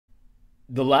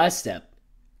The last step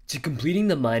to completing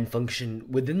the mine function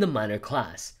within the miner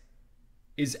class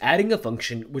is adding a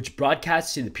function which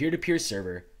broadcasts to the peer-to-peer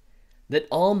server that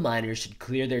all miners should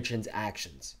clear their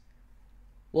transactions.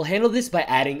 We'll handle this by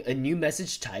adding a new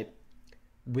message type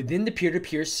within the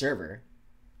peer-to-peer server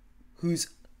whose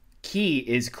key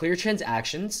is clear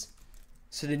transactions.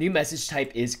 So the new message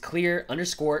type is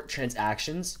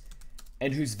clear_transactions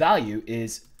and whose value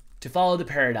is, to follow the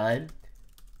paradigm,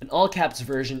 an all caps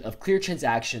version of clear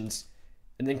transactions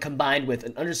and then combined with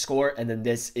an underscore, and then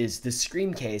this is the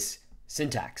scream case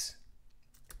syntax.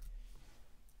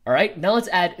 All right, now let's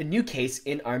add a new case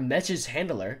in our message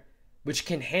handler, which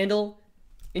can handle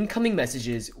incoming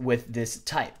messages with this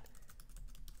type.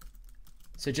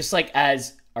 So just like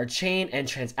as our chain and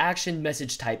transaction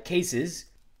message type cases,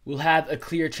 we'll have a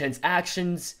clear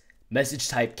transactions message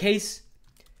type case.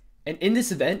 And in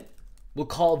this event, we'll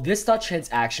call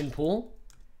this.transaction pool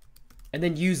and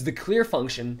then use the clear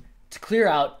function to clear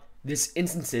out this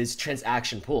instance's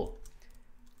transaction pool.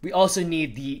 We also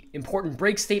need the important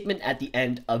break statement at the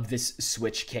end of this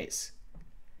switch case.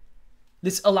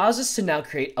 This allows us to now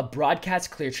create a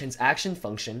broadcast clear transaction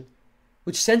function,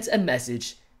 which sends a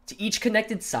message to each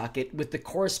connected socket with the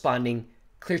corresponding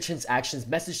clear transactions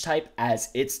message type as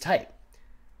its type.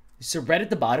 So right at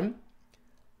the bottom,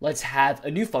 let's have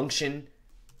a new function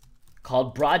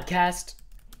called broadcast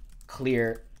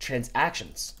clear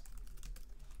transactions.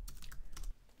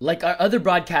 Like our other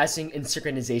broadcasting and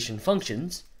synchronization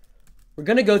functions, we're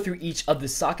going to go through each of the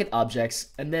socket objects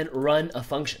and then run a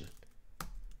function.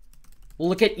 We'll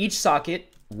look at each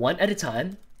socket one at a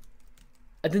time,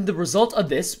 and then the result of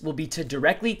this will be to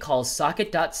directly call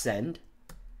socket.send,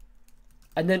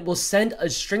 and then we'll send a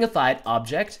stringified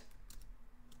object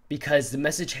because the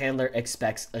message handler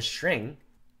expects a string,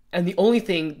 and the only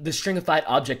thing the stringified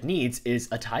object needs is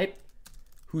a type,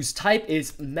 whose type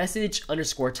is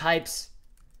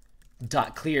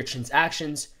message_types.clear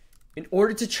transactions in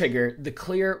order to trigger the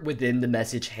clear within the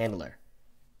message handler.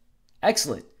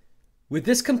 Excellent. With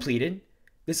this completed,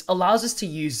 this allows us to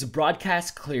use the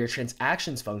broadcast clear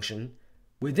transactions function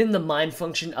within the mine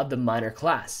function of the miner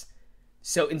class.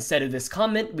 So instead of this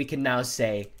comment, we can now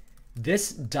say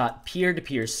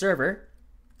this.peer-to-peer server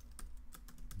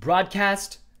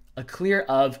broadcast a clear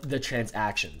of the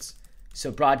transactions. So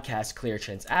broadcast clear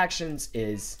transactions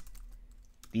is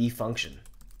the function.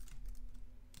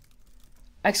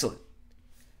 Excellent.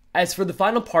 As for the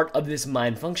final part of this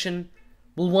mine function,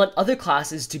 we'll want other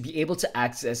classes to be able to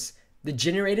access the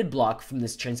generated block from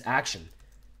this transaction.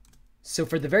 So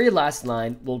for the very last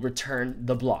line, we'll return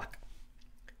the block.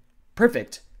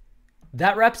 Perfect.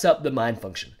 That wraps up the mine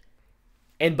function,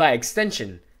 and by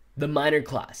extension, the miner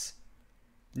class.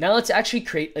 Now let's actually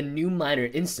create a new miner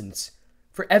instance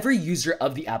for every user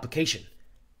of the application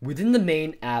within the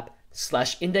main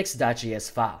app/index.js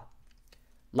file.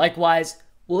 Likewise,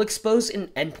 we'll expose an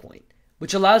endpoint,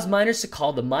 which allows miners to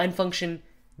call the mine function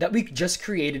that we just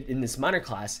created in this miner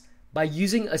class by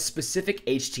using a specific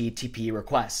HTTP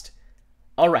request.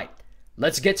 All right,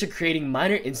 let's get to creating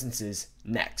miner instances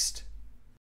next.